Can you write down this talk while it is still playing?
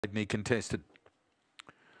Sydney contested.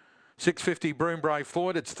 650 Broombray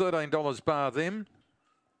Floyd. It's $13 bar them.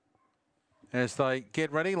 As they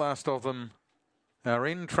get ready, last of them are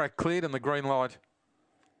in. Track cleared and the green light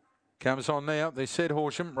comes on now. They said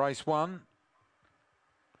Horsham, race 1.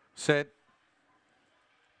 Set.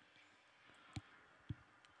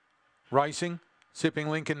 Racing. Zipping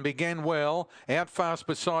Lincoln began well. Out fast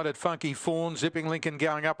beside it, Funky Fawn. Zipping Lincoln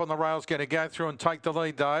going up on the rails, going to go through and take the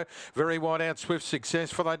lead though. Very wide out, Swift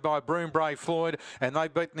Success, followed by Broombray Floyd. And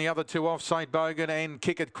they've beaten the other two off, St. Bogan and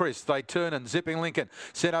Kick It Chris. They turn and Zipping Lincoln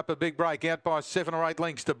set up a big break out by 7 or 8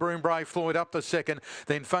 lengths to Broombray Floyd up the second.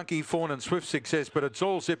 Then Funky Fawn and Swift Success, but it's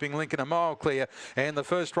all Zipping Lincoln a mile clear. And the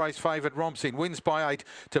first race favourite Romsin wins by 8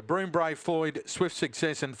 to Broombray Floyd, Swift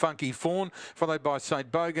Success and Funky Fawn, followed by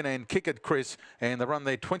St. Bogan and Kick It Chris. And the run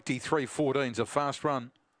there, 23.14's a fast run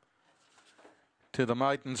to the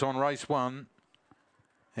maidens on race 1.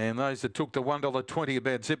 And those that took the $1.20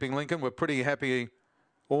 about Zipping Lincoln were pretty happy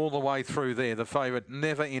all the way through there. The favourite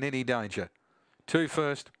never in any danger. 2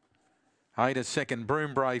 first, 8 a second,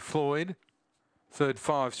 Broombray Floyd. Third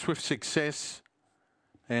 5, Swift Success.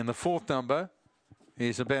 And the fourth number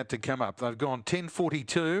is about to come up. They've gone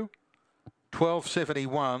 10.42,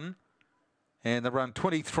 12.71, and they run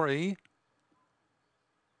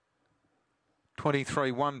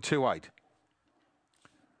 23.128.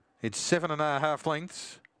 It's 7.5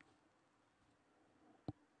 lengths.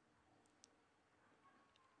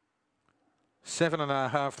 Seven and a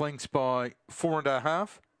half lengths by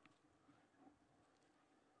 4.5.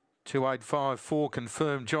 2.854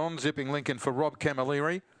 confirmed John. Zipping Lincoln for Rob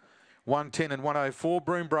Camilleri. 110 and 104.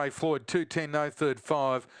 Broombray Floyd 210 no third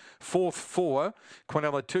 5. Fourth 4.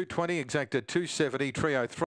 Quinella 220. Exacta 270. Trio 3.